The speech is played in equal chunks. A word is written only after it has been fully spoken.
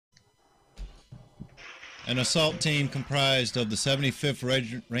An assault team comprised of the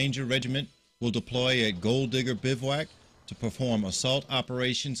 75th Ranger Regiment will deploy at Gold Digger Bivouac to perform assault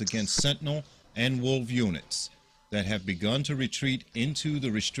operations against Sentinel and Wolf units that have begun to retreat into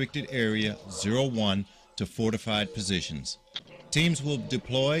the restricted area 01 to fortified positions. Teams will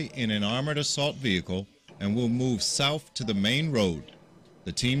deploy in an armored assault vehicle and will move south to the main road.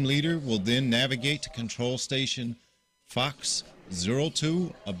 The team leader will then navigate to Control Station Fox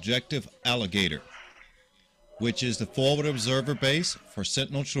 02 Objective Alligator, which is the forward observer base for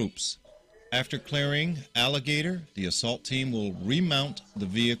Sentinel troops. After clearing Alligator, the assault team will remount the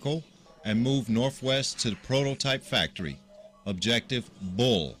vehicle and move northwest to the prototype factory, Objective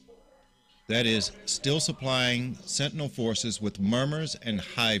Bull. That is, still supplying Sentinel forces with murmurs and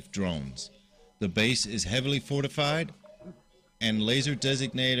hive drones. The base is heavily fortified, and laser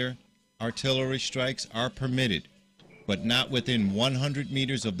designator artillery strikes are permitted, but not within 100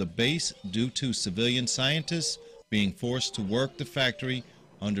 meters of the base due to civilian scientists being forced to work the factory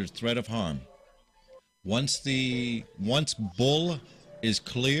under threat of harm. Once Bull is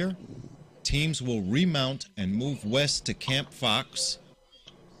clear, teams will remount and move west to Camp Fox,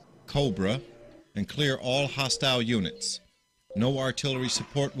 Cobra, and clear all hostile units. No artillery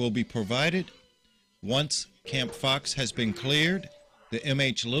support will be provided. Once Camp Fox has been cleared, the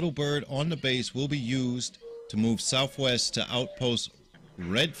MH Little Bird on the base will be used to move southwest to Outpost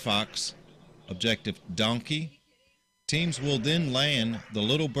Red Fox, Objective Donkey. Teams will then land the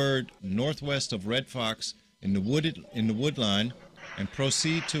Little Bird northwest of Red Fox in the wood line and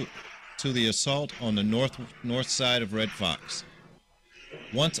proceed to the assault on the north side of Red Fox.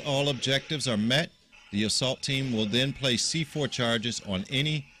 Once all objectives are met, the assault team will then place C4 charges on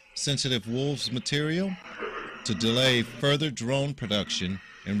any sensitive Wolves material to delay further drone production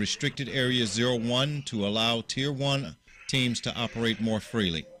in restricted area 01 to allow Tier 1 teams to operate more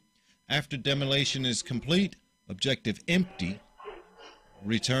freely. After demolition is complete, Objective Empty,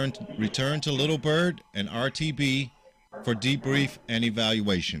 return to Little Bird and RTB for debrief and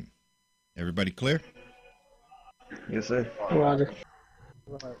evaluation. Everybody clear? Yes, sir. Roger.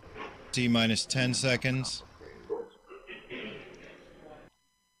 T minus 10 seconds.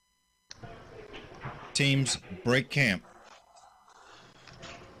 Teams break camp.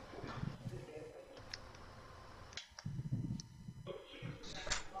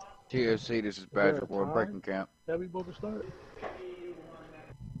 TSC, this is Badger Boy, breaking camp. That we both start.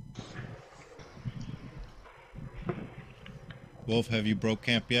 Wolf, have you broke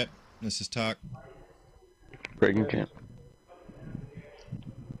camp yet? This is Talk. Breaking camp.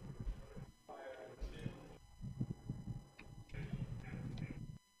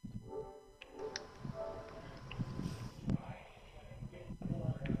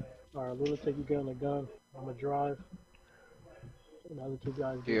 Alright, lunatic, you get on the gun. I'm gonna drive. And the other two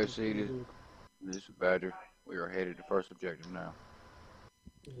guys. TSC, this is Badger. We are headed to first objective now.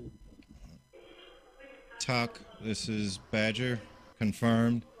 Talk, this is Badger.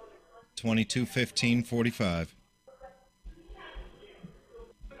 Confirmed. 22-15-45.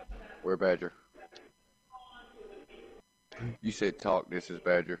 Where Badger? You said Talk, this is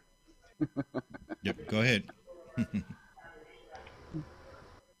Badger. Yep, go ahead.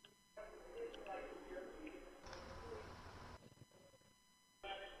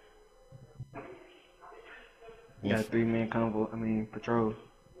 You got 3-man convoy, patrol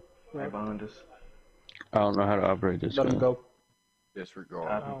right behind us. I don't know how to operate this. Let him go. Disregard.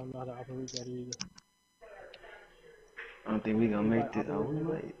 I don't know how to operate that either. I don't think we gonna make this. Oh,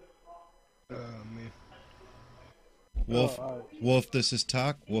 wait. Man. Wolf, Wolf, this is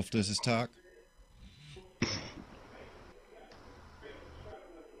Talk. Wolf, this is Talk.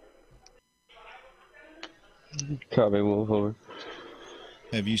 Copy, Wolf, over.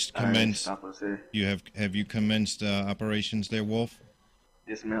 Have you commenced? Stop us here. Have you commenced operations there, Wolf?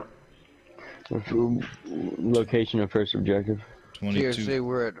 Dismount. Location of first objective. 22. TSC,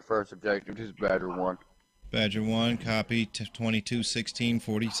 we're at the first objective. This is Badger 1. Badger 1, copy.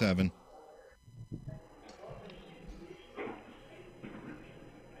 22-16-47.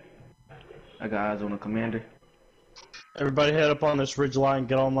 I got eyes on the commander. Everybody head up on this ridge line,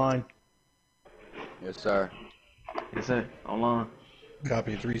 get online. Yes, sir. Yes, sir. Online.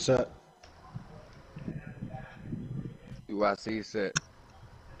 Copy, 3 set. UIC set.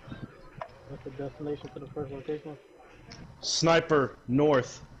 What's the destination for the first location? Sniper,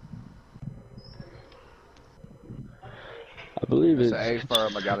 north. I believe It's it's an A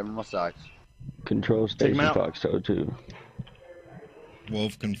firm. I got him in my sights. Control Station out. Foxtrot 2.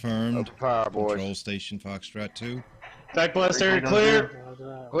 Wolf confirmed. Open fire, boys. Control Station Foxtrot 2. Back blast area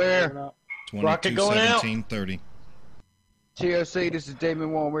clear. Clear. Rocket going out. 22-17-30. TOC, this is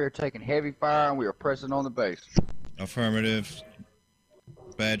Demon 1. We are taking heavy fire and we are pressing on the base. Affirmative.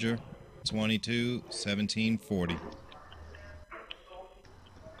 Badger 22-17-40.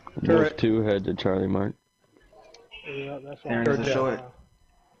 Wolf 2, head to Charlie Mark. Yeah, that's Aaron, all. this is short.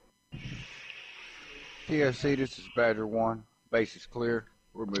 TOC, this is Badger 1. Base is clear.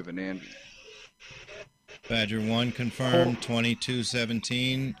 We're moving in. Badger 1 confirmed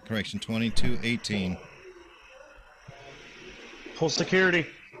 22-17. Correction, 22-18. Full security.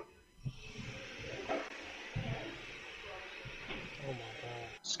 Oh my god,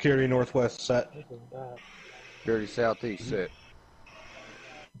 Security northwest set. this is bad. Security southeast set.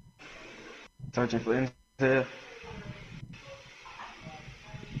 Searching for intel.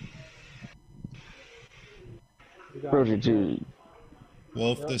 We got Project 2.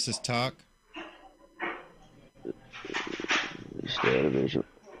 Wolf, this is Talk. Stay out of visual.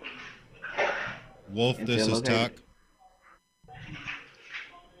 Wolf, this is Talk.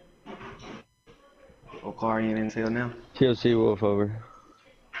 Okari and intel now. TLC Wolf over.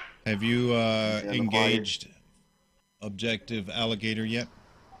 Have you acquired. engaged Objective Alligator yet?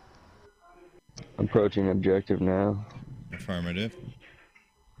 Approaching objective now. Affirmative.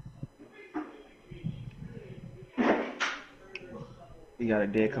 We got a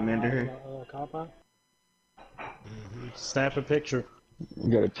dead commander here. Compound? Snap a picture.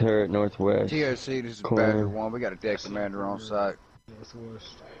 We got a turret northwest. TOC, this is Corner. Badger 1. We got a deck commander on site.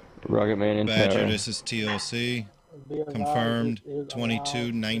 Northwest. Rocket Man in Badger, tower. this is TLC. Be advised, Confirmed it is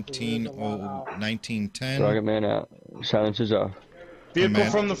 22-19-19-10. Rocket Man out. Silence is off. Vehicle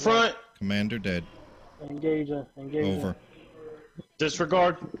Command. from the front. Commander dead. Engaging. Over.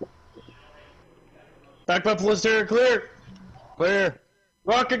 Disregard. Back up list area clear. Clear.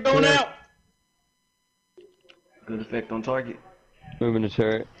 Rocket going Clear. out. Good effect on target. Moving to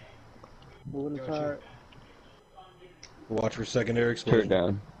turret. Moving the turret. Watch for secondary Turret explosion.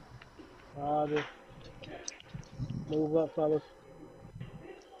 down. Roger. Move up, fellas.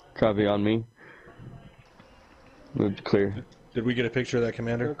 Copy on me. Move to clear. Did we get a picture of that Clear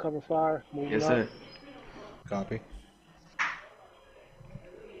commander? cover fire. Moving Yes, up. sir. Copy.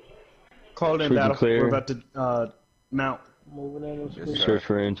 Called in Sweep and battle. clear. We're about to mount. Moving in. Yes, Yes, sir. Search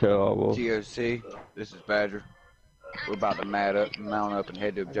for intel, all wolf. TOC, this is Badger. We're about to mount up and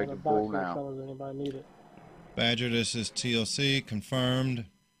head to Objective Bull now. Fellas, anybody need it? Badger, this is TLC. Confirmed.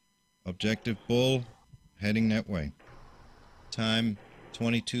 Objective Bull. Heading that way. Time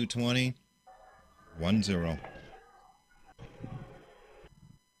 22:20. 10.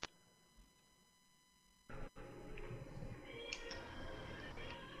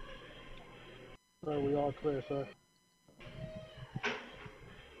 Sir, we all clear, sir.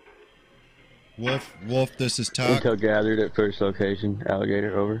 Wolf, this is Talk. Intel gathered at first location.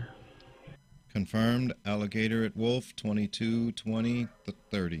 Alligator over. Confirmed. Alligator at Wolf.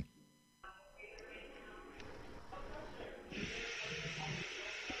 22:20-30.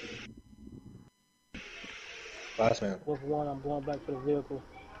 Last man. Wolf 1, I'm going back to the vehicle.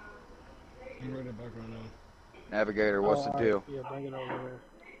 I'm right back right now. Navigator, what's the Alright, deal? Yeah, bring it over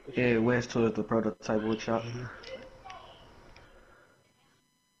here. Yeah, west towards the prototype workshop.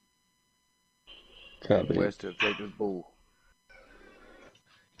 Copy. West to Objective Bull.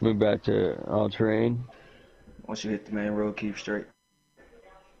 Move back to all terrain. Once you hit the main road, keep straight.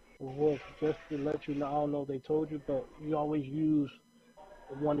 Wolf, just to let you know, I don't know if they told you, but you always use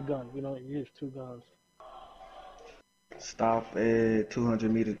one gun. You don't use two guns. Stop at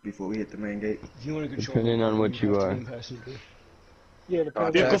 200 meters before we hit the main gate. You want to control Depending on what you are. Yeah, the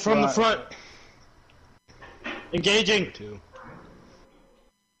Copy. Vehicle That's from the right. front. Engaging.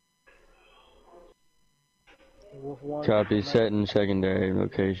 Wolf 1. Copy. Set in secondary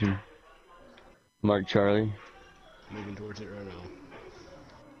location. Mark Charlie. Moving towards it right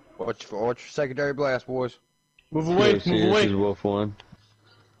now. Watch for secondary blast, boys. Move away. POC, Move this away. is Wolf 1.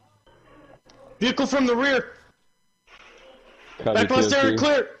 Vehicle from the rear. Copy. Back list area POC.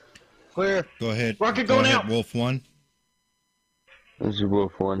 clear. Clear. Go ahead. Rocket Go going ahead, out. Wolf 1. This is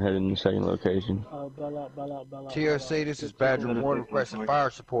Wolf 1 heading to second location. Bell out, bell out, bell out. TOC, this is Badger 1 requesting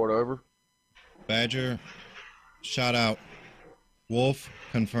fire support, over. Badger, shot out. Wolf,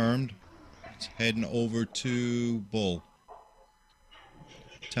 confirmed. It's heading over to Bull.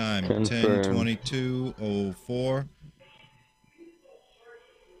 Time Confirmed. TOC, 10:22:04.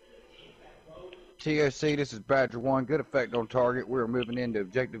 this is Badger 1. Good effect on target. We're moving into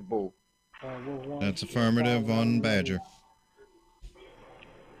Objective Bull. Wolf 1. That's affirmative on Badger.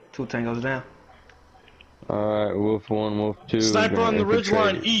 2 tangos down. Alright, Wolf 1, Wolf 2. Sniper gonna on the ridge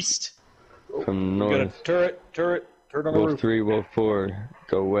line infiltrate east. from We got a north. turret on the Wolf roof. 3, Wolf 4,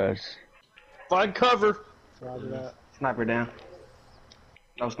 go west. Find cover. Roger that. Sniper down.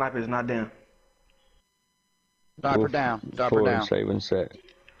 No, sniper is not down. Sniper Wolf down. Sniper 4, down. save and set.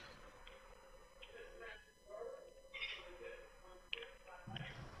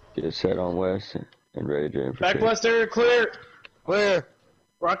 Get set on west and ready to infiltrate. Back west area clear. Clear.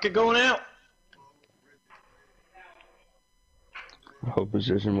 Rocket going out. Hold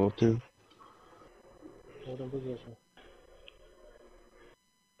position, Wolf 2. Hold in position.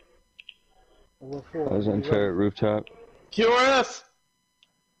 Wolf 4. I was on you turret rooftop. QRF.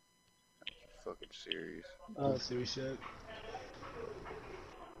 Fucking serious. Wolf 3 set.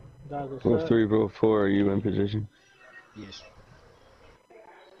 Guys are Wolf set. 3, Wolf 4, are you in position? Yes.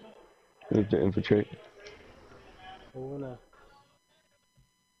 Move to infiltrate. Moving up.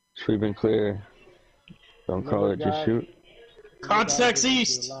 Sweep and clear. Don't call it, just shoot. Contacts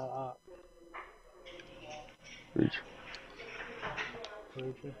east. Reach.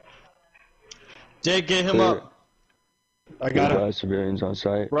 Jake, get him Clear. up. I got it. Civilians on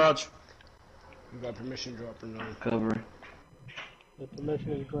site. Raj. We got permission drop or no? Covering. The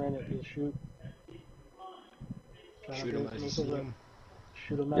permission is granted to shoot. Shoot him as you see him.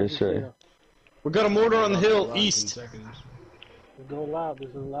 Shoot him Yes, sir. We got a mortar on the hill Lock in east. seconds. We go loud. This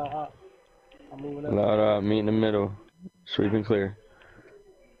is loud hot. I'm moving up. Loud out, meet in the middle. Sweep and clear.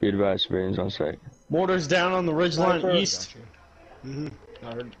 Be advised, civilians on site. Mortar's down on the ridgeline Sniper. east.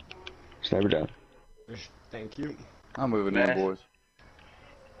 I heard. Sniper down. Thank you. I'm moving in, boys.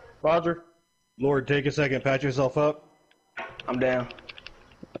 Roger. Lord, take a second. Patch yourself up. I'm down.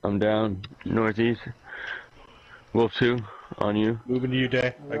 I'm down. Northeast. Wolf 2, on you. Moving to you,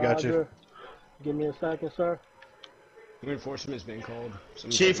 Day. I got you. Roger. Give me a second, sir. Reinforcement's been called.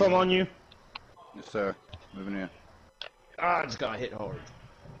 Someone's Chief, I'm on you. Yes, sir. Moving in. Ah, I just got hit hard.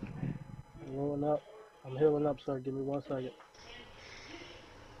 I'm rolling up. I'm healing up, sir. Give me 1 second.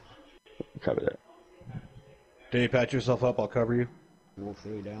 Copy that. Day, patch yourself up. I'll cover you. Wolf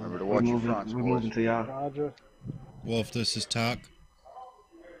 3 down. Remember to We're watch your moving, fronts, we're boys. moving to y'all. Roger. Wolf, this is Talk.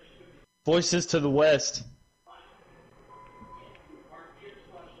 Voices to the west.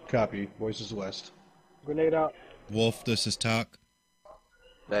 Copy. Voices west. Grenade out. Wolf, this is Talk.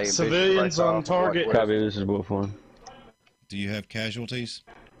 They Civilians right on off, target. watch west. Copy, this is Wolf 1. Do you have casualties?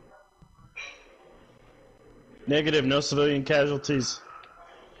 Negative, no civilian casualties.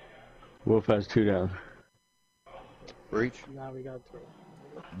 Wolf has 2 down. Breach. Now we got 3.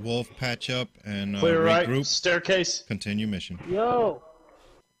 Wolf, patch up and Clear right, regroup. staircase. Continue mission. Yo!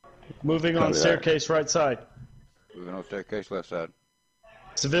 Moving on Copy that. staircase right side. Moving on staircase left side.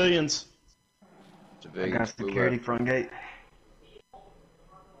 Civilians. I Civilians. got blue security left. front gate.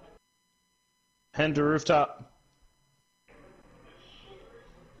 Head to rooftop.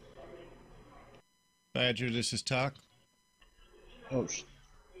 Badger, this is Talk. Oh,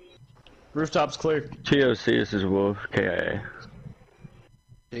 Rooftop's clear. TOC, this is Wolf. KIA.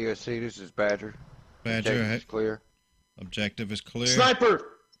 TOC, this is Badger. Badger, Objective is clear. objective is clear. Sniper!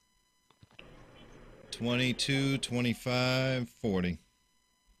 22, 25, 40.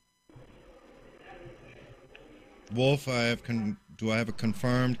 Wolf, do I have a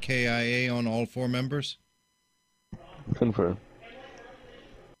confirmed KIA on all 4 members? Confirm.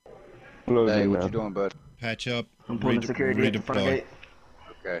 Hey, Loading what now. you doing, bud? Patch up. I'm pulling security at the front redeploy. gate.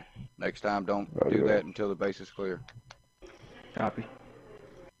 Okay. Next time, don't Roger do that. that until the base is clear. Copy.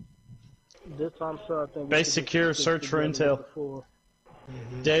 This time, sir, I think we Base should secure, get search for together intel. before.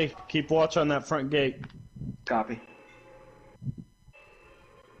 Day, keep watch on that front gate. Copy.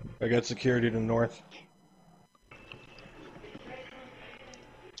 I got security to the north.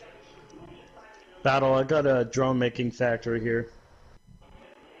 Battle, I got a drone making factory here.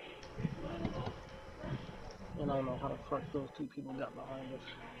 And I don't know how the fuck those 2 people got behind us.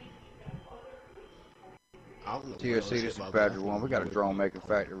 I don't know. TOC, this is Badger 1. We got a drone making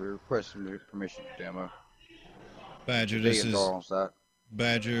factory. We're requesting permission to demo. Badger, this Civilians is are on site.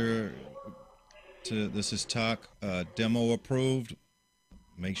 Badger. This is Talk. Demo approved.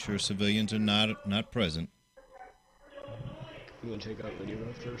 Make sure civilians are not present. You want to take out radio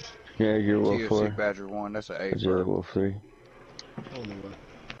route first? Yeah, you're Wolf TOC 4. Badger 1, that's an A That's the other bird. Wolf 3. On the way.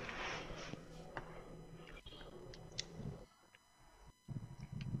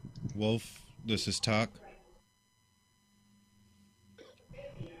 Wolf, this is Talk.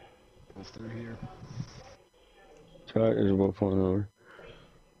 Wolf 3 here. Talk is Wolf 1 over.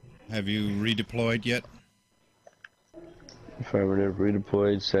 Have you redeployed yet? Affirmative,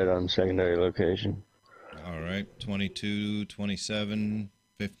 redeployed, set on secondary location. All right. 22, 27,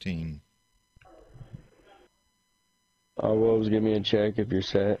 15. All Wolves, give me a check if you're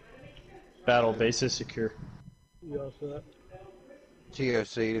set. Battle, base is secure. You all set?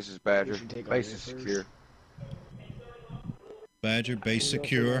 TOC, this is Badger. We should take Base on is there first. secure. Badger, base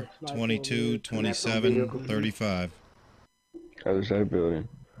secure, 22, 27, 35. Other side building.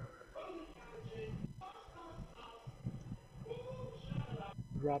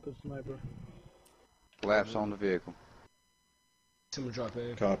 Drop a sniper. Collapse on the vehicle. Someone drop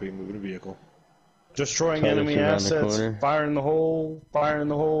in. Copy. Moving to vehicle. Destroying Target's enemy around the assets. corner. Fire in the hole. Fire in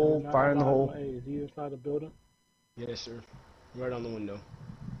the hole. Now Fire in the bottom hole. A, is he inside the building? Yes, sir. Right on the window.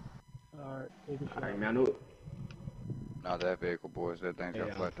 Alright, take a shot. Alright, man, I know it. Not that vehicle, boys. That thing's got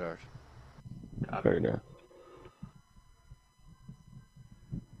Yeah. flat tires. Right now.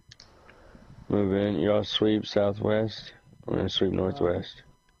 Move in. Y'all sweep southwest. I'm gonna sweep northwest.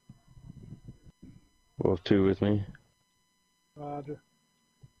 Wolf 2 with me. Roger.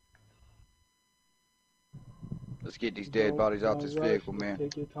 Let's get these dead bodies off Don't this rush, vehicle, man.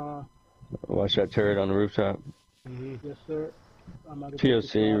 Take your time. Watch that turret on the rooftop. Yes, sir. I'm about to take a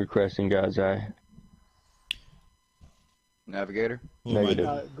POC shot. requesting God's eye. Navigator. Who am I Negative.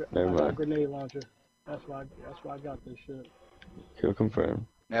 doing? Never I got a mind. grenade launcher. That's why I got this shit. Kill confirmed.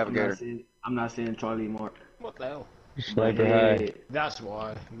 Navigator. I'm not seeing Charlie Mark. What the hell? Sniper high. That's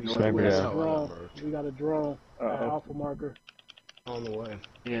why. Sniper That's down. how I got Drone. murked. We got a drone. Alpha marker. On the way.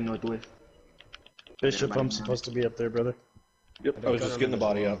 Yeah, northwest. Bishop, I'm supposed to be up there, brother. Yep. I was just getting the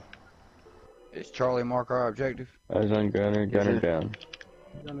body out. Is Charlie Mark our objective? Eyes on gunner. Gunner down.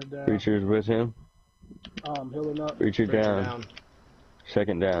 Gunner down. Preacher's with him. Healing up. Preacher Breaker down.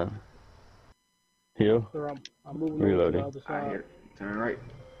 Second down. Heal. Sir, I'm moving Reloading. over to the I other hear side. it. Turn right.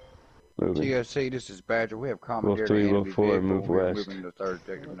 Moving. TOC, this is Badger. We have Wolf commandeered 3, the Wolf enemy 4, vehicle. move We're west. moving to the third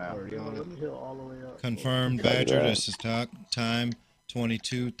objective now. Already on Let it. me heal all the way up. Confirmed, Copy Badger. that. This is time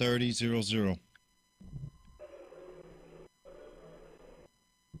 22:30:00.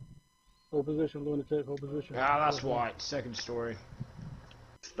 Hold position, lunatic. Hold position. Ah, that's white. Second story.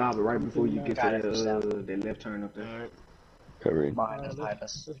 Stop it right before you get Got to it, the left turn up there. Alright. Covering. Behind us, behind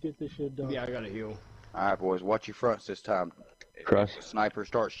us. Let's get this shit done. Yeah, I gotta heal. Alright, boys. Watch your fronts this time. Cross. If the sniper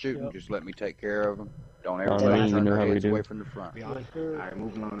starts shooting, Yep. just let me take care of them. Don't I ever know, you turn know their how we heads do. away from the front. Behind. Yes, sir. Alright,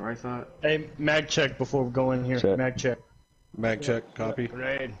 moving on the right side. Hey, mag check before we go in here. Set. Mag check. Mag check. Copy.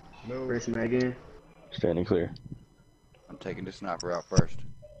 Grenade. Move. Press mag in. Standing clear. I'm taking the sniper out first.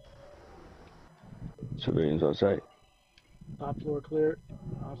 Civilians on site. Top floor cleared.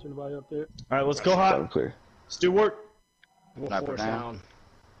 I don't see anybody up there. Alright, let's go Bottom hot. clear. Let's do work. Wolf Sniper 4's down. down.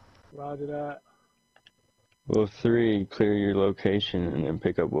 Roger that. Wolf 3, clear your location and then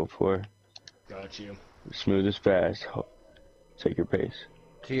pick up Wolf 4. Got you. Smooth as fast. Take your pace.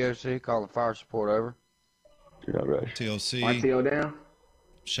 TOC, calling fire support over. Do not rush. TLC, RTO down.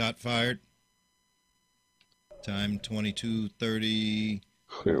 shot fired. Time 22:30,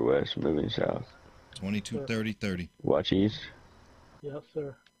 Clear west, moving south. 22:30:30. Watch east. Yes,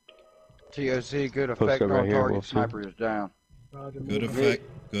 sir. TOC, good Post effect over on here, target. Wolf 2. Sniper is down. Roger. Good moving. effect.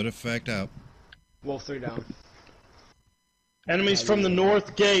 Good effect out. Wolf 3 down. Enemies from the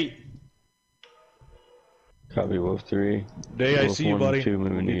north gate. Copy Wolf 3. Day, I Wolf see you, 1 and buddy. 2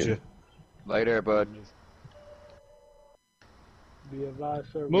 moving Need to you. you. Lay there, bud. Be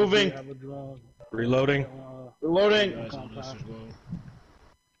advised, sir. Moving. We do have a drone. Reloading. Reloading. Guys on this as well.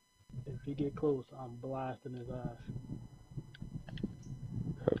 If he get close, I'm blasting his ass.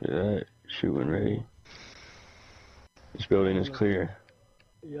 Copy that. Shoot when ready. This building is clear.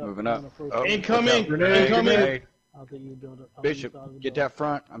 Yep, Moving I'm up. on the first Oh, floor. Incoming. watch out. Grenade, Incoming. grenade. I'll take you build it. Bishop, get that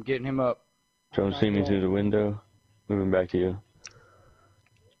front. I'm getting him up. Don't see me through the window. Moving back to you.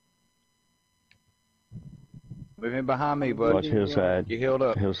 Moving behind me, bud. Watch hillside. You healed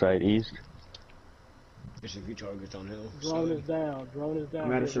up. Hillside east. There's a few targets on hill. Drone is down. Drone is down.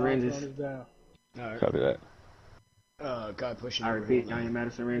 I'm out of Be advised, syringes. Drone is down. Alright. Copy that. Guy pushing. I over repeat, hill down now. your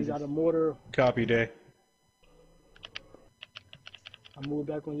Madison You ranges. got a mortar. Copy, Day. I move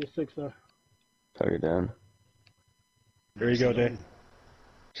back on your 6, sir. Target down. There you go, Day.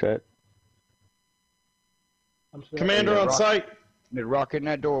 Set. I'm set. Commander on rock. site. Need to rock in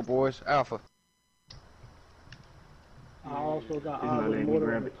that door, boys. Alpha. I also got He's eyes not on the letting me mortar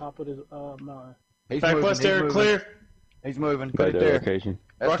grab on the it. top of this mountain. He's Back moving. west He's area moving. clear. He's moving. Put By it that there. location.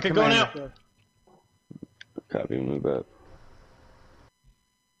 That's the Rocket going commander. out. Sir. Copy, move up.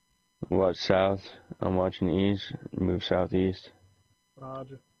 Watch south. I'm watching east. Move southeast.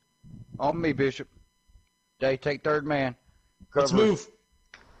 Roger. On me, Bishop. Day, take third man. Let's Cover. move.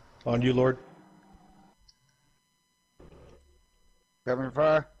 On you, Lord. Covering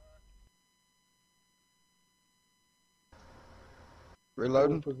fire.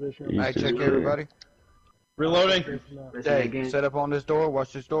 Reloading. Position. East Hey, is check clear. everybody. Reloading. Facing up. Press Day, mag in. set up on this door.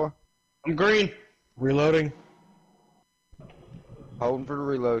 Watch this door. I'm green. Reloading. Holding for the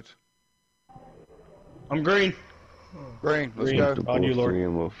reloads. I'm green. Green, let's Green. go. The On you, Wolf Lord. 3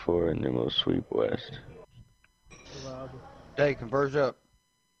 and Wolf 4, and then we'll sweep west. Roger. Day, converge up.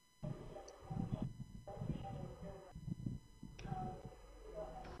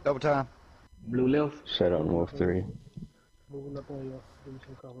 Double time. Blue left. Set on Wolf 3. Moving up on you. Give me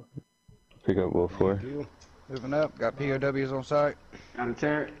some cover. Pick up Wolf 4. Thank you. Moving up. Got POWs on site. Got a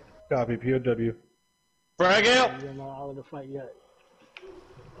turret. Copy. POW. Frag out! You're not out of the fight yet.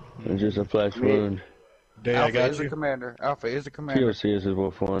 It's just a flash Mid. wound. Day, I Alpha got is the you. commander. Alpha is the commander. POC is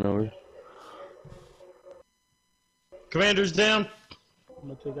Wolf 1, over. Commander's down. I'm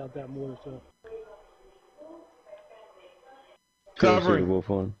gonna take out that mortar stuff. POC Covering. Wolf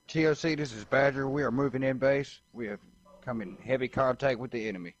 1. TOC, this is Badger. We are moving in base. We have come in heavy contact with the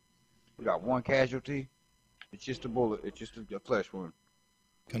enemy. We got one casualty. It's just a bullet. It's just a flesh wound.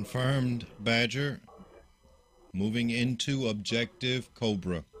 Confirmed, Badger. Moving into objective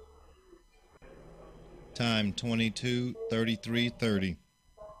Cobra. Time 22:33:30.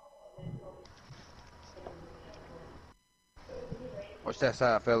 Watch that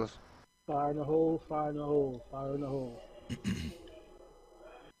side, fellas. Fire in the hole, fire in the hole, fire in the hole.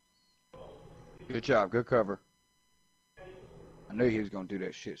 Good job. Good cover. I knew he was going to do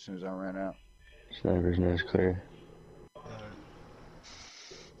that shit as soon as I ran out. Sniper's nest clear.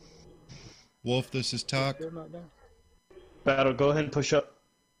 Wolf, this is Talk. Still not down. Battle, go ahead and push up.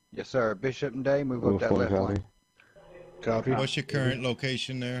 Yes, sir. Bishop and Day, move up Wolf that 1, left copy. lane. Copy. What's your current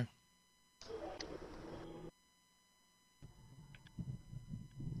location there?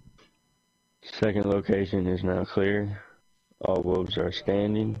 Second location is now clear. All wolves are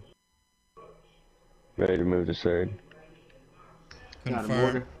standing. Ready to move to third. Got a Confirmed.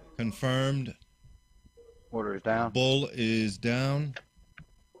 mortar. Confirmed. Order is down. Bull is down.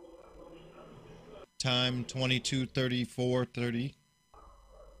 Time 22:34:30.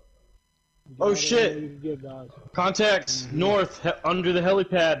 Oh, Get shit. whatever you can get, guys. Contacts north under the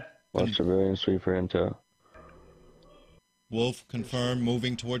helipad. Watch civilian sweep for intel. Wolf confirmed.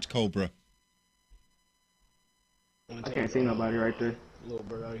 Moving towards Cobra. I can't see nobody right there. Little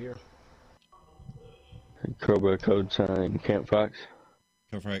bird out here. Cobra code sign Camp Fox.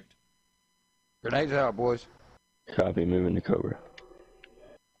 Correct. Grenades out, boys. Copy, moving to Cobra.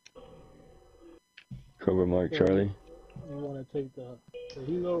 Cobra Mark Charlie. You want to take the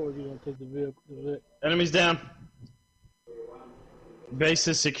helo or you want to take the vehicle? Enemies down. Base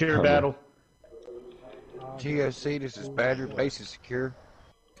is secure. Cover. Battle. TOC, this is Badger. Base is secure.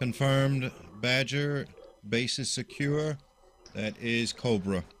 Confirmed. Badger. Base is secure. That is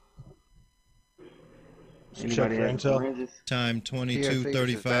Cobra. Check Anybody for have intel. syringes? Time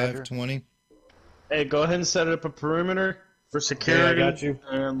 22:35:20. Hey, go ahead and set up a perimeter for security. got you.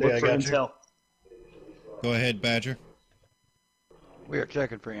 And Yeah, look I for got you. intel. Go ahead, Badger. We are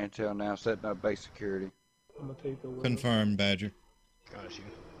checking for intel now, setting up base security. I'm gonna take the Confirmed, Badger. Got you.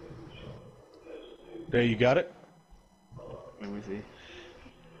 Day, you got it? Let me see.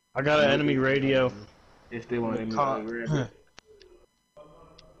 I got an enemy radio. It's still one of them. Con- grab it.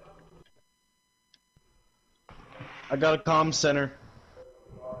 I got a comm center.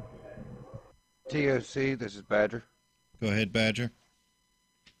 TOC, this is Badger. Go ahead, Badger.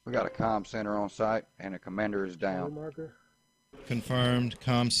 We got a comm center on site, and a commander is down. marker. Confirmed.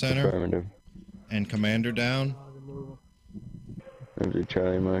 Comm center Affirmative. and commander down. There's a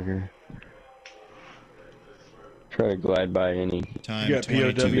Charlie marker. Try to glide by any Time You got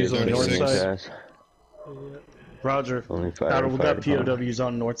POWs on the north 22:36. side? gas. Roger. Only fire. Battle, we got fire department. POWs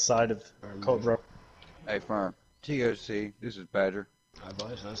on north side of Cobra. Hey, firm. TOC, this is Badger. I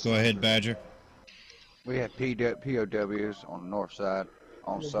advise us. Go ahead, Badger. We have POWs on the north side,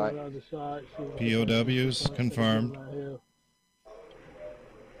 on site. POWs confirmed.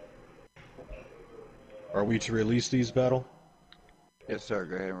 Are we to release these, Battle? Yes, sir.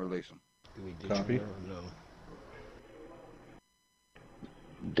 Go ahead and release them. Do we ditch Copy. them or no?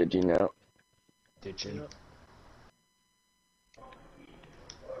 Ditching out. Ditching.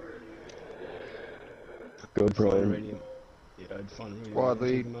 Go Fun pro. radio. Yeah, I'd fun radio. Squad Take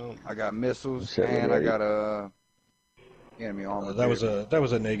lead. 'em out. I got missiles, Set and I ready. got a enemy armor. That was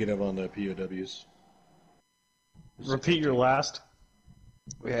vehicle. a negative on the POWs. Repeat your last.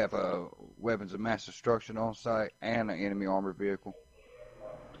 We have weapons of mass destruction on site and an enemy armor vehicle.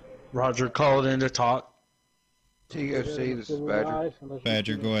 Roger, call it in to talk. TOC, this is Badger.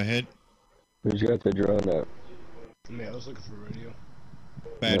 Badger, go ahead. Who's got the drone up? Yeah, I was looking for radio.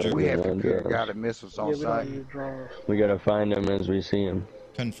 Badger. We have Yeah, computer yeah. guided missiles on site. We gotta find them as we see them.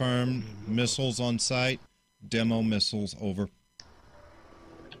 Confirmed. Missiles on site. Demo missiles over.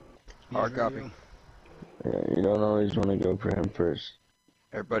 Hard copy. Yeah, you don't always want to go for him first.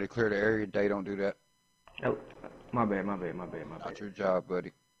 Everybody clear the area. They don't do that. Nope. My bad. That's your job,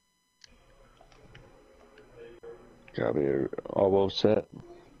 buddy. Copy. All wolves set.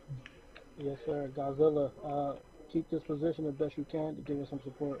 Yes, sir. Godzilla, keep this position as best you can to give us some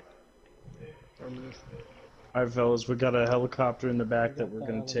support. Affirmative. Alright, fellas, we got a helicopter in the back that we're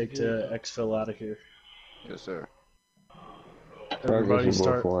gonna take to exfil out of here. Yes, sir. Everybody Progress in Wolf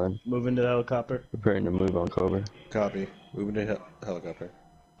start 1. moving to the helicopter. Preparing to move on Cobra. Copy. Moving to helicopter.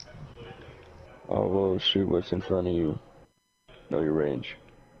 All wolves, shoot what's in front of you. Know your range.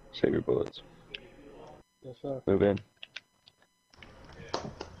 Save your bullets. Yes, sir. Move in.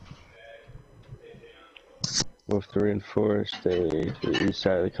 Wolf 3 and 4, stay to the east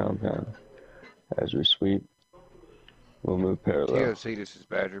side of the compound. As we sweep, we'll move parallel. TOC, this is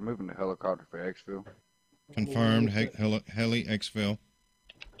Badger. Moving to helicopter for exfil. Confirmed. Heli exfil.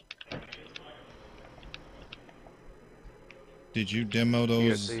 Did you demo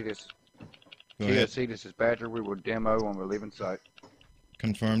those? TOC, this. Go ahead. TOC, this is Badger. We will demo when we're leaving site.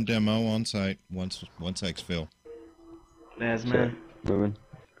 Confirmed demo on site once exfil. Last man. Moving.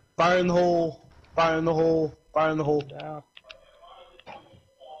 Fire in the hole! Fire in the hole! Fire in the hole! Down.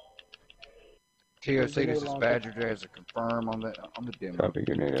 TOC, this is Badger. There's a confirm on the demo. Copy,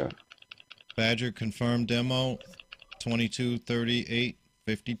 grenade out. Badger confirmed demo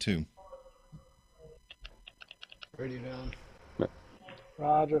 223852. Radio down.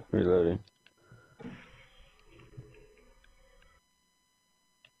 Roger. Reloading.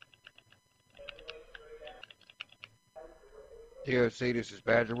 TOC, this is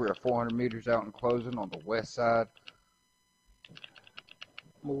Badger. We are 400 meters out and closing on the west side.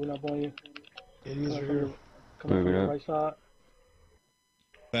 Moving up on you. Indians are here. Coming from Moving the up. right side.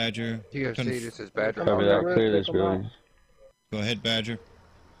 Badger. TOC, this is Badger. Copy that. Clear this building. Go ahead, Badger.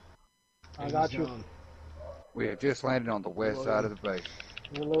 I got you. Down. We have just landed on the west side of the base.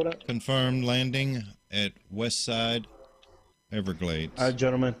 Reload it. Confirmed landing at West Side Everglades. Alright,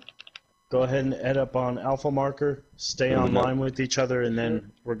 gentlemen. Go ahead and head up on Alpha Marker. Stay Moving online up. with each other, and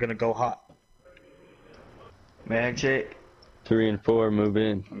then we're gonna go hot. Mag check. 3 and 4, move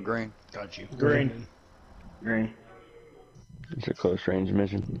in. I'm green. Got you. Green. Green. It's a close range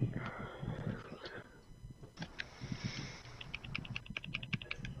mission.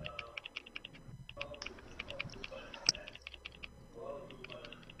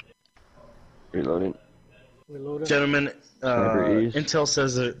 Reloading. Reload it. Gentlemen, Sniper east. Intel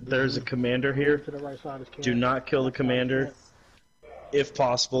says that there's a commander here. To the right side is Do not kill the commander. If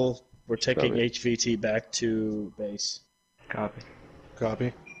possible, we're taking Copy. HVT back to base. Copy.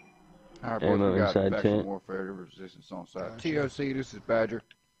 Copy. All right, boys, Ammo we got inside veteran tent. warfare resistance on site. Gotcha. TOC, this is Badger.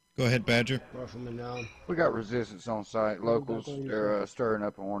 Go ahead, Badger. Rifleman down. We got resistance on site. Locals, they're stirring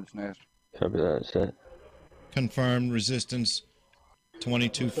up a hornet's nest. Copy that. Set. Confirmed resistance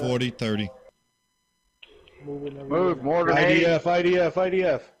 224030. Moving and Move, reloading. mortar. Hey.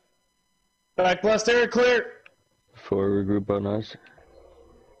 IDF. Back blast area clear! 4 regroup on us.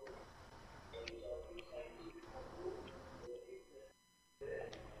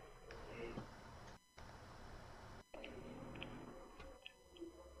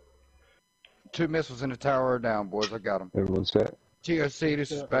 Two missiles in the tower are down, boys. I got them. Everyone set. TOC,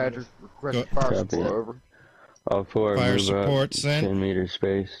 this is Badger. Requesting Go- fire Copy. support, over. All 4 Fire move support up. sent. 10 meters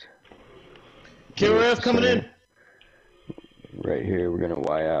space. QRF coming in! Right here, we're gonna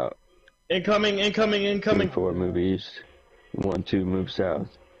Y out. Incoming, incoming, 2 incoming! and 4 move east. 1, 2 move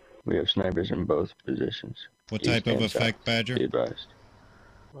south. We have snipers in both positions. What East type of and effect, south. Badger? Be advised.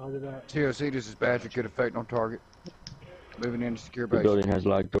 Roger that. TOC, this is Badger. Good effect on target. Moving in to secure The base. building has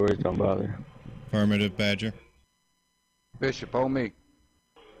locked doors, don't bother. Affirmative, Badger. Bishop, on me.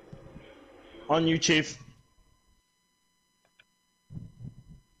 On you, Chief.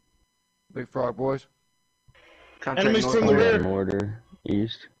 Big Frog, boys. Contact Enemies north. from the rear. Mortar,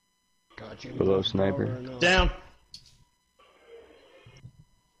 east. Got you. Below sniper. Power now. Down.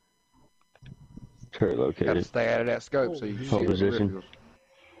 Turret Gotta located. stay out of that scope so you can Hold see the position. peripherals.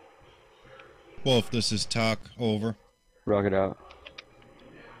 Wolf, this is Talk. Over. Rocket out.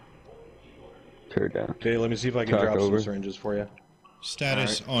 Turret down. Okay, let me see if I can Talk drop over. some syringes for you.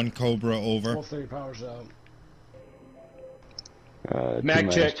 Status on Cobra. Over. All 3 powers out. Mag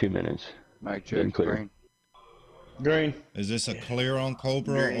T-minus check. 2 minutes. Mag Been check, clear. green. Green. Is this a clear on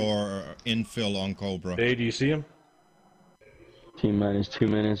Cobra or infill on Cobra? Hey, do you see him? T-minus 2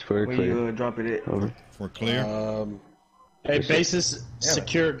 minutes for Where clear. you drop it at? Over. For clear? Hey, base is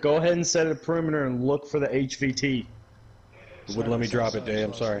secure. Go ahead and set a perimeter and look for the HVT. It wouldn't let me drop it, Day.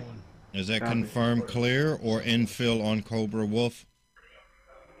 I'm sorry. Is that confirmed clear or infill on Cobra, Wolf?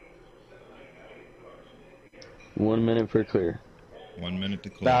 1 minute for clear. 1 minute to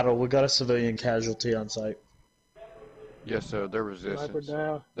clear. Battle. We got a civilian casualty on site. Yes, sir. They're Sniper resistance.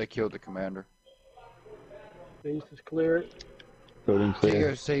 down. They killed the commander. Base is cleared. Building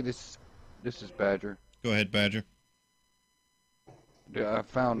clear. TOC, this is Badger. Go ahead, Badger. Yeah, I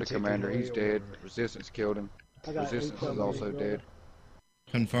found the Taking commander. He's way dead. over. Resistance killed him. I got Resistance ATEUP is also ready to dead.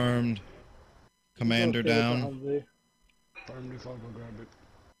 Confirmed. Commander Go stay with the down Humvee. Farm if I'll go grab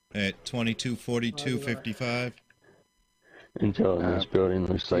it. at 2242.55. Intel in this building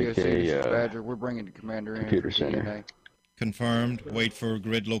looks TOC, like this is a Badger. We're bringing the commander in computer for center. DNA. Confirmed. Wait for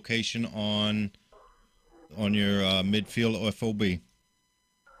grid location on your midfield FOB.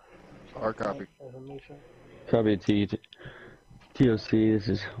 Hard copy. Information. copy TOC. This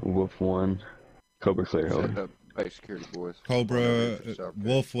is Wolf 1. Cobra clear. Set Over. up base security, boys. Cobra,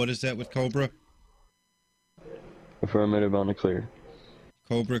 Wolf, what is that with Cobra? Affirmative on the clear.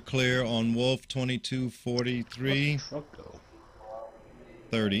 Cobra clear on Wolf 2243. Truck go.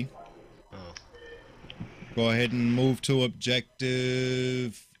 30. Oh. Go ahead and move to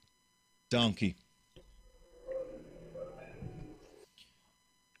objective Donkey.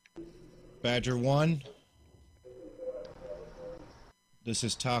 Badger 1. This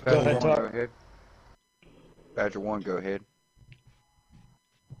is Taco. Badger ahead, 1, Talk. go ahead. Badger 1, go ahead.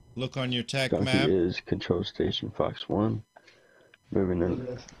 Look on your TAC Donkey map. is control station Fox 1. Moving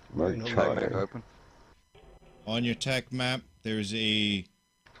in. Mark No, Back Charlie. open. On your TAC map, there's a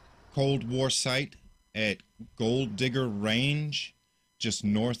Cold War site at Gold Digger Range, just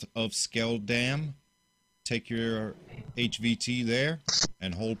north of Skell Dam. Take your HVT there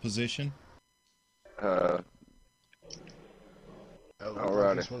and hold position. Uh,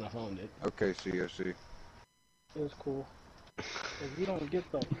 Alrighty. That's when I found it. okay, COC. It's cool. If you don't get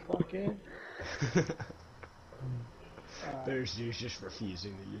the fuck in, There's dudes just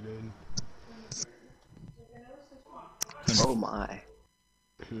refusing to get in. Oh my.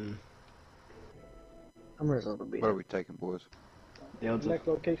 Hmm. I'm resolved to be. What are we taking, boys? Delta. next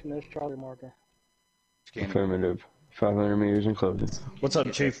location is Charlie marker. Scanning. Affirmative. 500 meters and closing. What's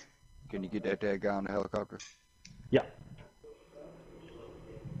up, Chief? Can you get that dead guy on the helicopter? Yeah.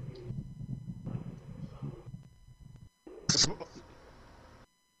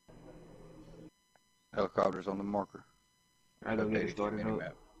 Helicopter's on the marker. I don't get Updated started up.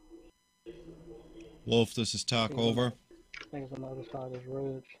 mini-map. Wolf, this is Talk over. I think it's on the other side of this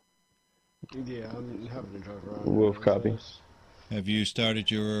ridge. Yeah, I'm having to drive around. Wolf really copy. fast. Have you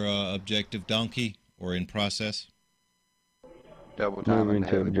started your objective Donkey or in process? Double time Moving in the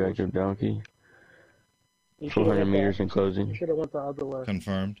to heli, boys. objective Donkey. You should've 400 went meters that- and closing. You should have went the other way.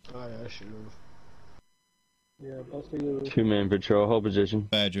 Confirmed. Oh, yeah, I should have. Yeah, both of you. 2-man patrol. Hold position.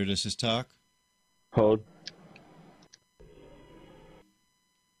 Badger, this is Talk. Hold.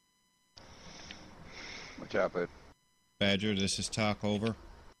 Watch out, bud. Badger, this is Talk over.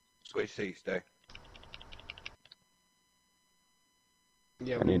 Switch seats, stay.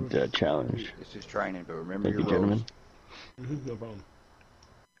 Yeah, I need that challenge. This is training, but remember Thank your you, roles. gentlemen. No problem.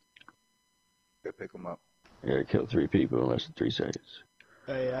 Go pick them up. I gotta kill 3 people in less than 3 seconds.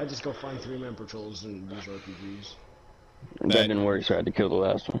 Hey, I just go find 3-man patrols and use RPGs. That didn't work, so I had to kill the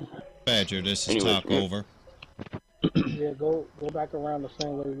last one. Badger, this is Anyways, Talk yeah. over. Yeah, go back around the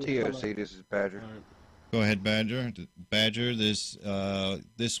same way you were TOC, this is Badger. Alright. Go ahead, Badger. Badger, this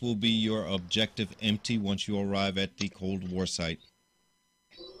will be your objective empty once you arrive at the Cold War site.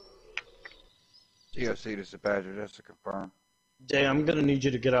 TOC, this is Badger. That's a confirm. Jay, I'm gonna need you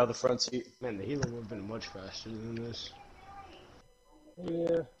to get out of the front seat. Man, the helo would have been much faster than this.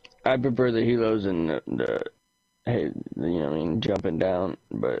 Yeah, I prefer the helos and the hey, you know what I mean, jumping down,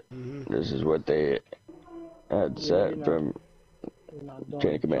 but Mm-hmm. this is what they had set you know. from you're not doing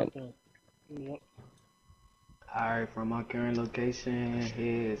Chain of command. something. Yep. Alright, from my current location,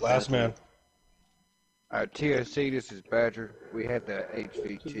 here's Last man. Alright, TOC, this is Badger. We have the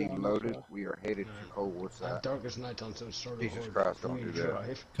HVT loaded. We are headed for Cold War side. Darkest night on some sort of Jesus horde Christ, for don't me do to that.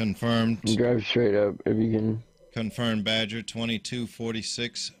 drive. Confirmed. Drive straight up if you can. Confirmed, Badger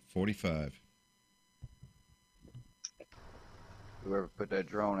 2246.45. Whoever put that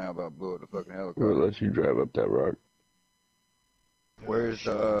drone out about blew up the fucking We'll helicopter. let you drive up that rock. Where's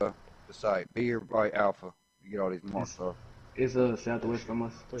the site? B or by Alpha? You get all these marks off. It's southwest from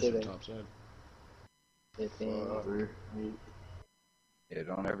us. Place your top side. 15 over. Yeah,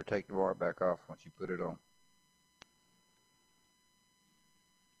 don't ever take the bar back off once you put it on.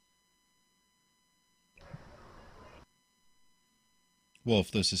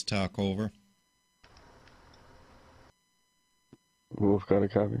 Wolf, this is Talk over. Wolf got a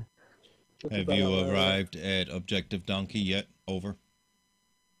copy. Have you arrived at objective Donkey yet? Over.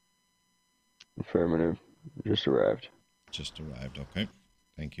 Affirmative. Just arrived. Just arrived. Okay.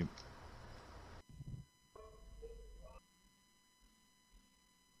 Thank you.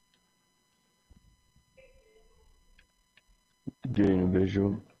 Getting a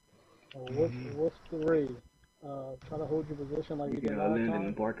visual. What's the raid? Try to hold your position like You you can did last land in the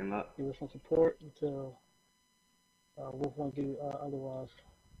time. parking lot. Give us some support until Wolf won't give otherwise.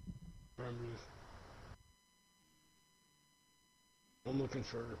 I'm looking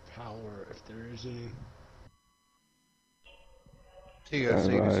for power if there is any.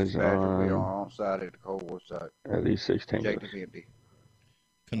 TSC, this is Badger. We on are on site at the Cold War site. at least 6 tangos. Objective empty.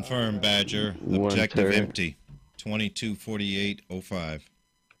 Confirm, Badger. One Objective turret. empty. 224805.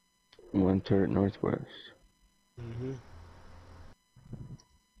 1 turret northwest.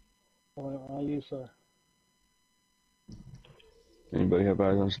 On you, sir. Anybody have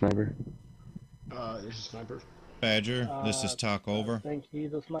eyes on sniper? There's a sniper. Badger, this is talk I over. think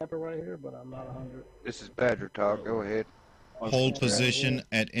he's a sniper right here, but I'm not 100. This is Badger talk. Go ahead. Hold position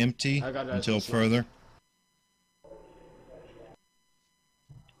at empty I got eyes until on sniper. further.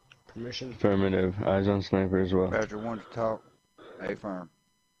 Permission. Affirmative. Eyes on sniper as well. Badger 1 to talk. A firm.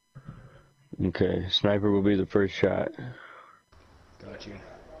 Okay, sniper will be the first shot. Got you.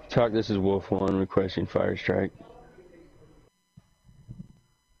 Talk, this is Wolf 1 requesting fire strike.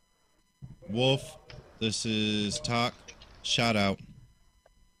 Wolf, this is talk. Shot out.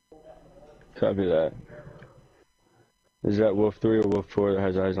 Copy that. Is that Wolf 3 or Wolf 4 that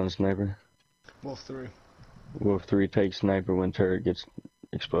has eyes on sniper? Wolf 3. Wolf 3 takes sniper when turret gets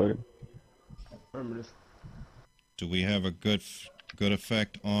exploded. Affirmative. Do we have a good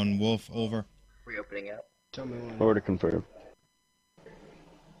effect on Wolf? Over. Reopening up. Tell me when. Order confirmed.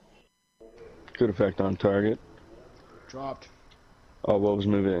 Good effect on target. Dropped. All wolves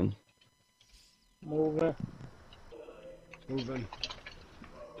move in. Moving. Moving.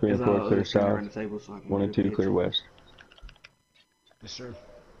 3 and 4 clear south. On the table so I can 1 and get a 2 clear picture. west. Yes, sir.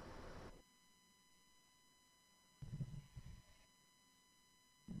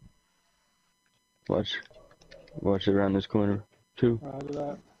 Watch it around this corner. 2. Roger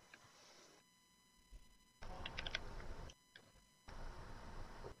that.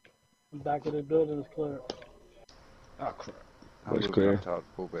 The back of the building is clear. Oh, crap. I'm That's looking clear. up top.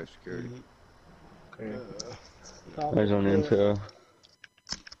 Full base security. Top Eyes is on clear. intel.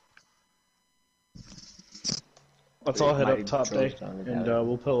 Let's all head Mighty up top, patrols Day, down the and alley.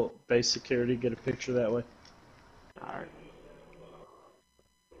 we'll pull base security, get a picture that way. Alright.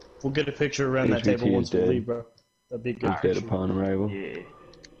 We'll get a picture around that HVT table is once we dead. leave, bro. That'd be a good Is dead picture. upon arrival. Yeah.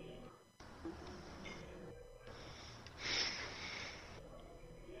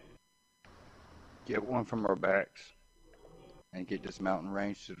 Get one from our backs. And get this mountain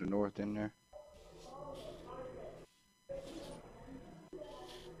range to the north in there.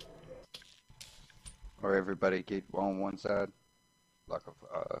 Or everybody get on one side. Like a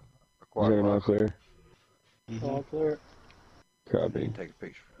Is quad that all box. clear? All clear. Copy. Take a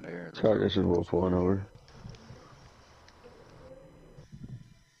picture from there. Talk, this is Wolf 1 over.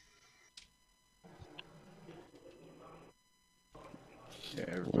 Yeah,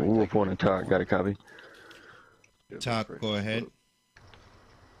 everybody Wolf take a 1 and talk, got a copy. picture. Talk, go ahead.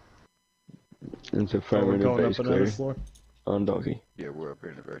 It's So we're affirmative going base up another clear. floor. On donkey. Yeah, we're up here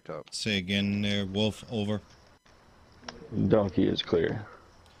in the very top. Say again there, Wolf. Over. Donkey is clear.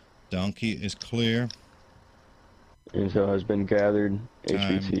 Donkey is clear. Intel has been gathered.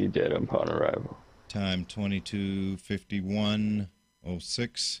 HVT dead upon arrival. Time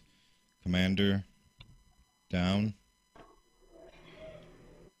 22:51:06. Commander down.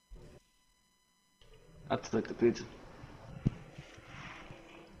 I took the picture.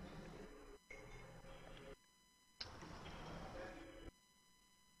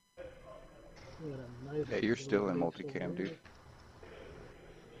 We got a nice Yeah, you're still in little base multicam, over dude. here.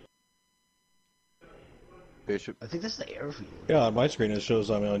 Bishop. I think that's the airfield. Yeah, on my screen it shows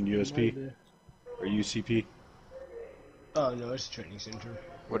I'm on Might USP be. or UCP. Oh, no, it's a training center.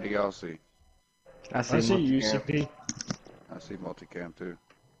 What do y'all see? I see UCP. I see multicam too.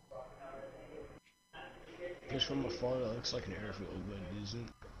 Just from afar, that looks like an airfield, but it isn't.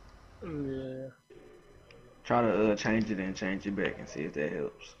 Yeah. Try to change it and change it back and see if that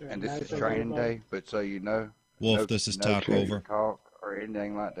helps. Yeah, And this nice is and training everybody. day, but so you know. Wolf, this is talk training over. Talk or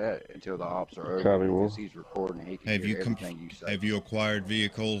anything like that until the ops are over. Copy, Because Wolf. he's recording. He can Have hear you everything you say. have you acquired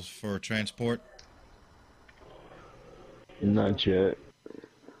vehicles for transport? Not yet.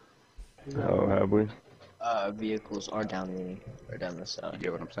 Oh, have we? Vehicles are down the side. You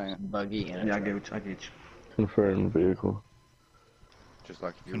get what I'm saying? Buggy and Yeah, I a get you. Confirmed vehicle. Just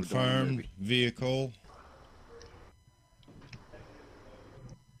like you were doing in the Confirmed movie. vehicle.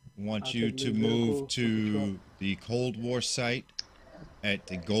 Want I'll you take to the move vehicle with the to truck. the Cold War site at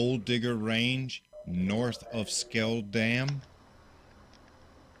the Gold Digger Range north of Skell Dam.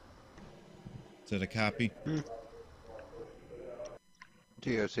 Is that a copy?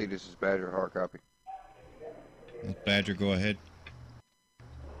 TOC, this is Badger. Hard copy. Badger, go ahead.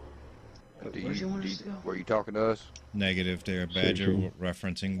 Were you talking to us? Negative there, Badger,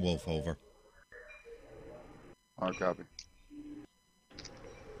 referencing Wolf, over. Hard copy.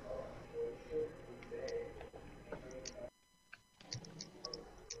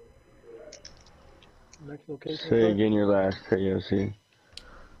 Next location. Say again your last KOC.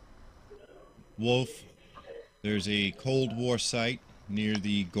 Wolf, there's a Cold War site near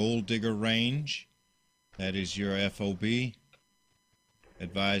the Gold Digger Range. That is your FOB.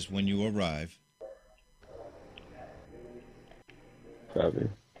 Advise when you arrive. Copy.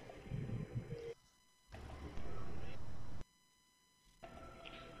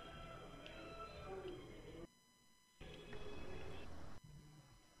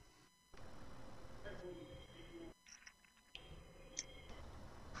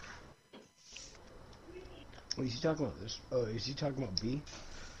 What is he talking about? This? Is he talking about B?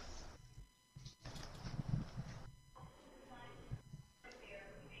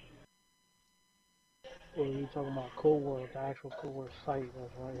 Or are you talking about Cold War, the actual Cold War site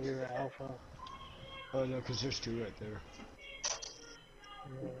that's right here at Alpha? Oh no, because there's two right there.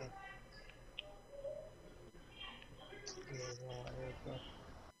 Yeah.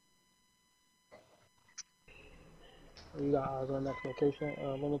 You got eyes on the next location,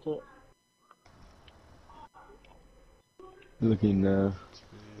 limited? Looking now.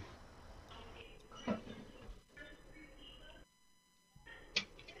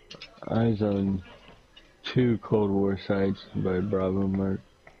 Eyes on 2 Cold War sites by Bravo Mark.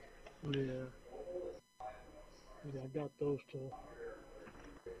 Yeah. Yeah, I got those two.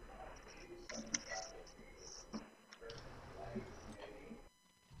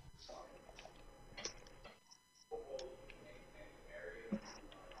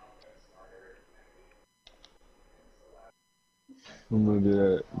 We'll move to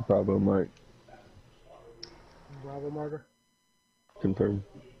that Bravo Mark. Bravo marker? Confirm.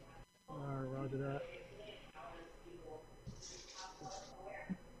 Alright, roger that.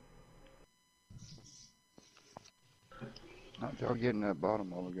 Not y'all getting that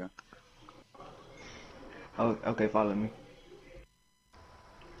bottom all again. Oh, okay, follow me.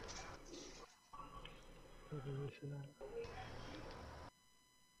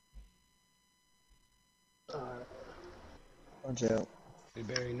 Alright. Watch out. Hey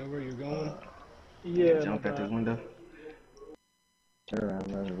Barry, you know where you're going? Yeah, Jump out this window. Turn around,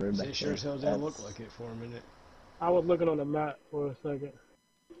 there's a road back It sure there. as hell didn't look like it for a minute. I was looking on the map for a second.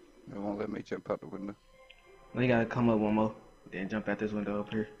 They won't let me jump out the window. We gotta come up one more, then jump out this window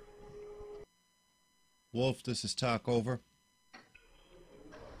up here. Wolf, this is Talk, over.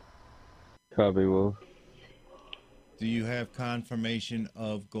 Copy, Wolf. Do you have confirmation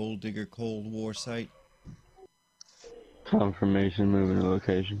of Gold Digger Cold War site? Confirmation, moving to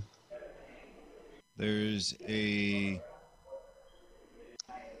location. There's a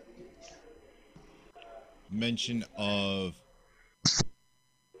mention of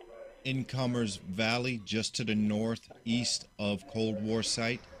Incomers Valley just to the northeast of Cold War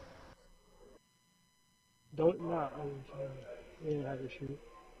site. Don't not. We didn't have to shoot.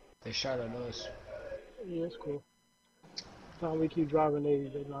 They shot at us. Yeah, it's cool. Time we keep driving,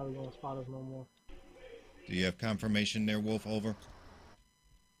 they're not even gonna spot us no more. Do you have confirmation there, Wolf, over?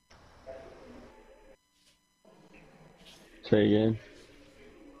 Say again.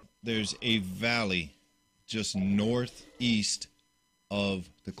 There's a valley just northeast of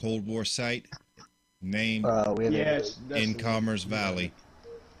the Cold War site named We have Yes, that's the Incomers Valley.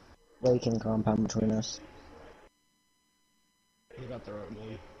 a vacant compound between us. You got the right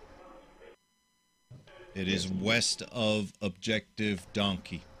one. It is west of Objective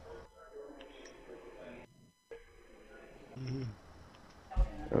Donkey.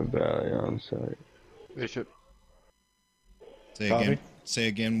 A valley on site. Bishop, Say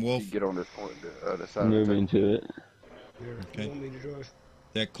again, Wolf. you get on this point, the other side of the Moving table. to it. Here, Okay. you want me to drive?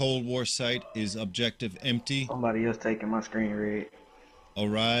 That Cold War site is objective empty. Somebody else taking my screen red.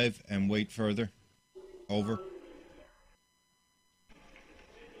 Arrive and wait further. Over.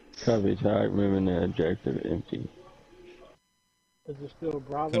 Copy, Talk, moving to objective empty. Is it still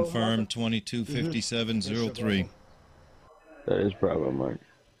Bravo? Confirm 225703. That is Bravo Mark.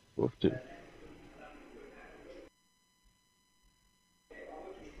 Wolf 2.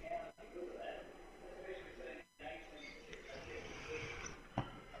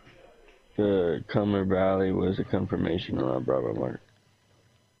 The Comer Valley was a confirmation on Bravo Mark.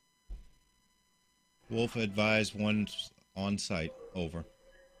 Wolf advised one on site. Over.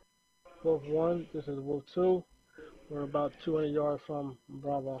 Wolf 1, this is Wolf 2. We're about 200 yards from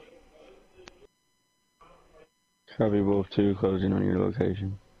Bravo. Copy Wolf 2, closing on your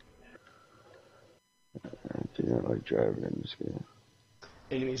location. I do not like driving in this game.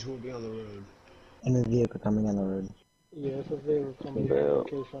 Enemies will be on the road. Enemy vehicle coming on the road. Yeah, it's a vehicle coming to Bell.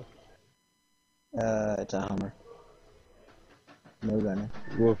 location. It's a Hummer. No gunner.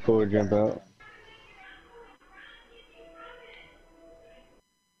 Wolf 4, jump out.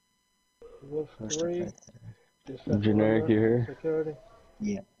 Wolf First 3. effect. Just set Generic, you perimeter, here? security.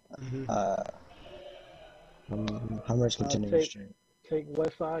 Yeah. Mm-hmm. Hummer's continuing straight. Take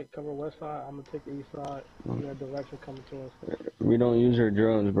west side, cover west side. I'm gonna take the east side. We got direction coming to us. We don't use our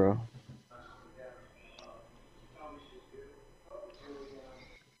drones, bro.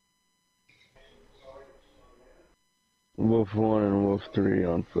 Wolf 1 and Wolf 3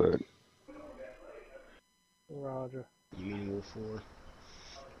 on foot. Roger. You mean Wolf 4?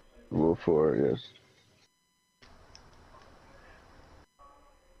 Wolf 4, yes.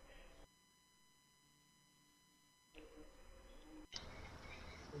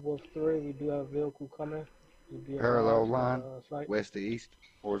 Wolf 3, we do have a vehicle coming. Parallel line, Site. west to east,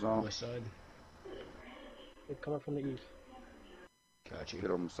 horizontal. West side. They're coming from the east. Got you. Get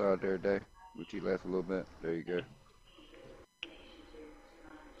on the side there, Dave. Let you left a little bit. There you go.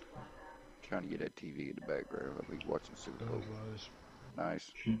 Trying to get that TV in the background. I'll be watching Super Bowl.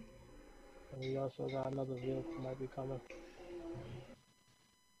 Nice. And we also got another vehicle might be coming.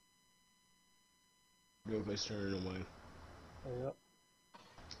 Go by stern away. Yep.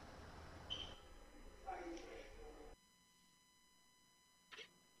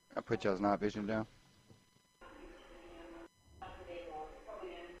 I put y'all's night vision down.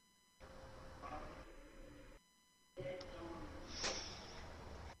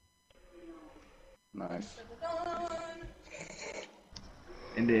 Nice.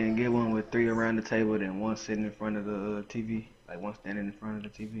 And then get one with 3 around the table, then one sitting in front of the TV, like one standing in front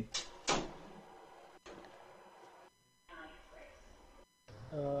of the TV.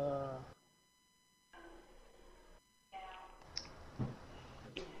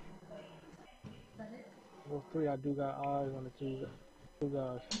 Wolf 3, I do got eyes on the two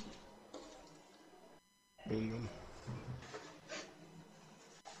guys. Boom.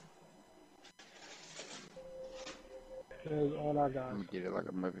 There's all our guys. Let me get it like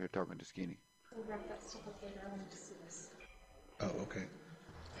I'm over here talking to Skinny. We'll wrap that stuff up later. I want to see this. Oh, okay.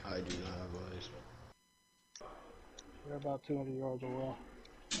 I do not have eyes. They're about 200 yards away.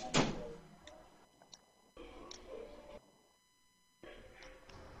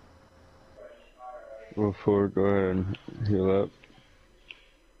 Wolf 4, go ahead and heal up.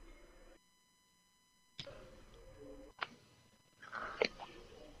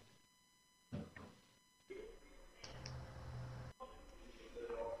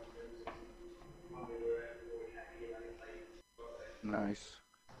 Nice.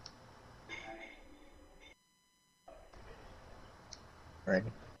 Ready.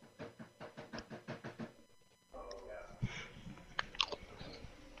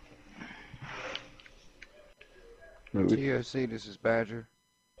 TOC, this is Badger.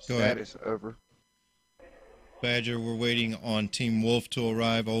 Go ahead. Status over. Badger, we're waiting on Team Wolf to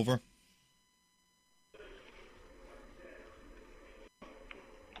arrive. Over.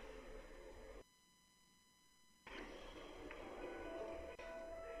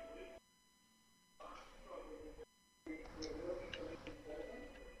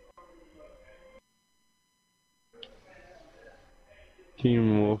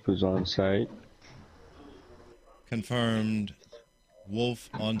 Team Wolf is on site. Confirmed. Wolf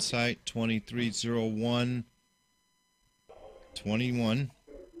on site 2301 21.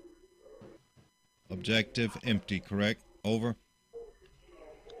 Objective empty, correct? Over.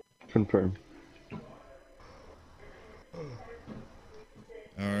 Confirmed. All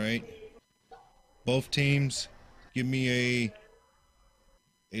right. Both teams, give me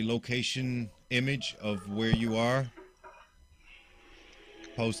a location image of where you are.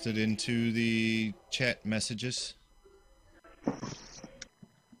 Posted into the chat messages.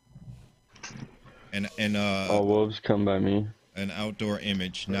 And all wolves come by me. An outdoor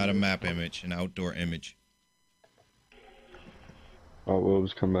image, not a map image, an outdoor image. All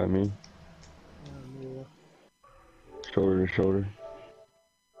wolves come by me. Shoulder to shoulder.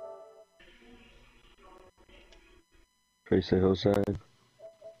 Face the hillside.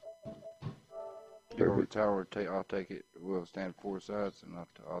 Get over the tower. I'll take it. We'll stand 4 sides, and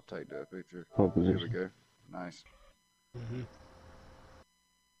I'll take the picture. Hold There position. we go. Nice. Mm-hmm.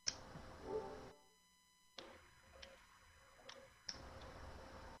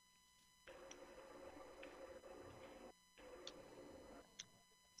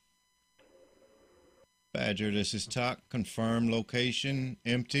 Badger, this is Talk. Confirm location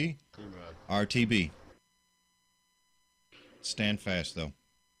empty. RTB. Stand fast, though.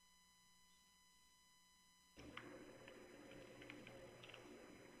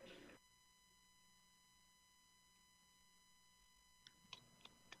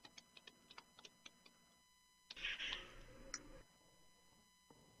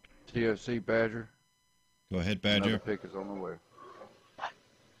 TFC Badger. Go ahead, Badger. Another pick is on the way.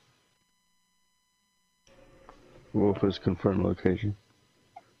 Wolf has confirmed location.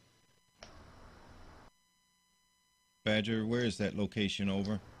 Badger, where is that location?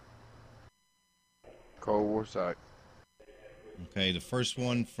 Over. Cold War site. Okay, the first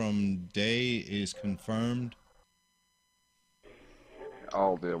one from Day is confirmed.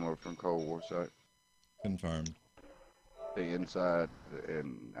 All of them are from Cold War site. Confirmed. The inside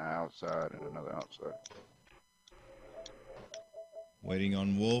and outside and another outside. Waiting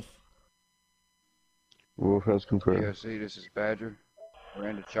on Wolf. Wolf has confirmed. TFC, this is Badger.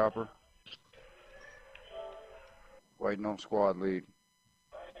 Miranda Chopper. Waiting on squad lead.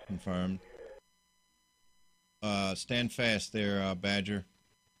 Confirmed. Stand fast there, Badger.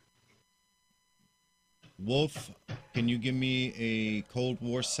 Wolf, can you give me a Cold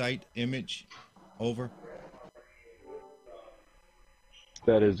War site image? Over.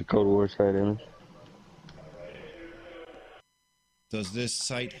 That is the Cold War site image. Does this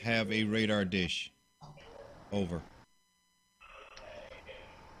site have a radar dish? Over.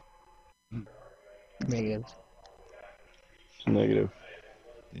 Negative. It's negative.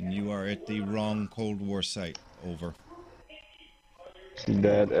 Then you are at the wrong Cold War site. Over.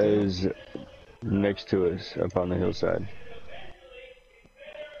 That is next to us up on the hillside.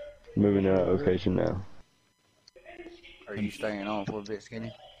 Moving to that location now. Are you staying on for a bit,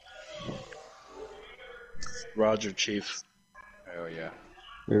 Skinny? Roger, Chief. Hell yeah.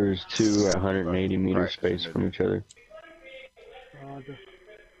 There's two at 180 meter space from each other. Roger.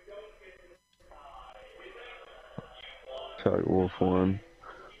 Target Wolf 1.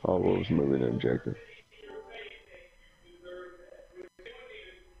 All wolves moving to objective.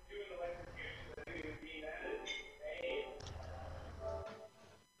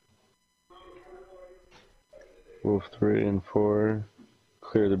 Wolf 3 and 4,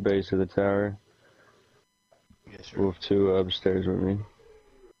 clear the base of the tower. Yes, sir. Wolf 2 upstairs with me.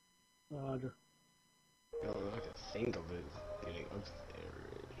 Roger. I don't know, I can think of it getting up there.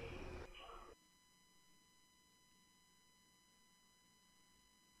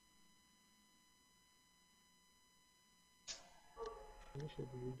 This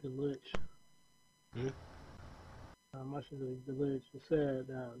should be the glitch. Hmm? I should be the glitch. It said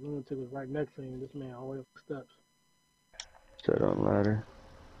that lunatic was right next to him. This man all the way up the steps. Set on ladder.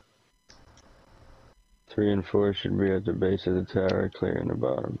 3 and 4 should be at the base of the tower, clearing the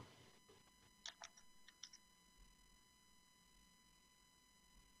bottom.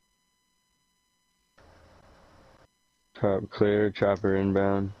 Top clear, chopper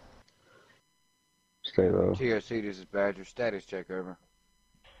inbound. Stay low. TFC, this is Badger. Status check over.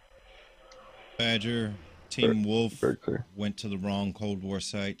 Badger, Team Wolf Bird clear. went to the wrong Cold War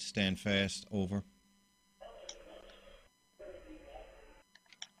site. Stand fast. Over.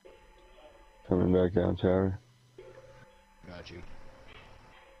 Coming back down tower. Got you.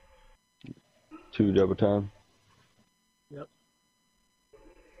 2 double time. Yep.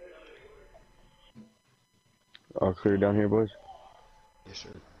 All clear down here, boys. Yes, sir.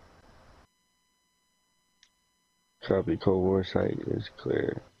 Copy, Cold War site is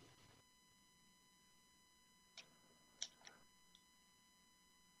clear.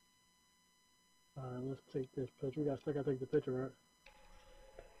 Alright, let's take this picture. Still gotta take the picture, right?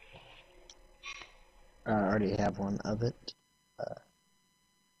 I already have one of it.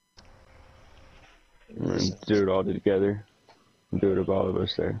 Do it all together. Do it of all of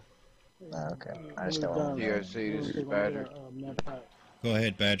us there. Okay. I just don't want TFC, this is Badger. Go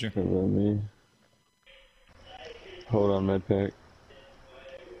ahead, Badger. Cover me. Hold on, medpack.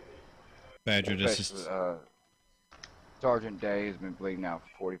 Badger, this is Sergeant Day has been bleeding out for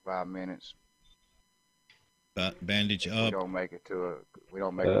 45 minutes. bandage We up. don't make it to a. We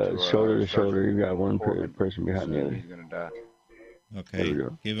don't make it to a. Shoulder to shoulder. You got one Portland. person behind the other. He's gonna die. Okay, There we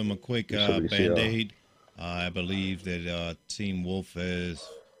go. give him a quick Somebody see band-aid. I believe that Team Wolf has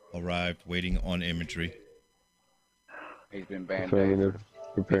arrived, waiting on imagery. He's been band-aided Affirmative.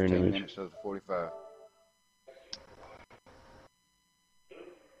 for Preparing 15 image. minutes of the 45.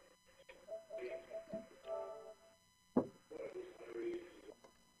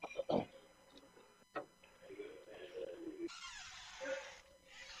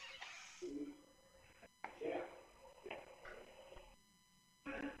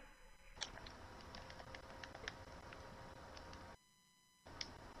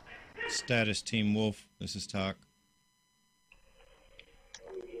 Status, Team Wolf. This is Talk.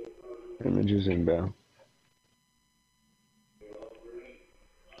 Images inbound.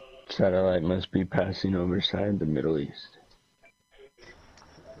 Satellite must be passing overside the Middle East.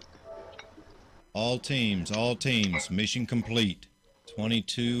 All teams, mission complete.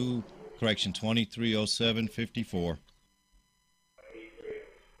 230754.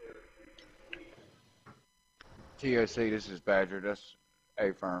 TOC, this is Badger. That's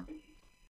A firm.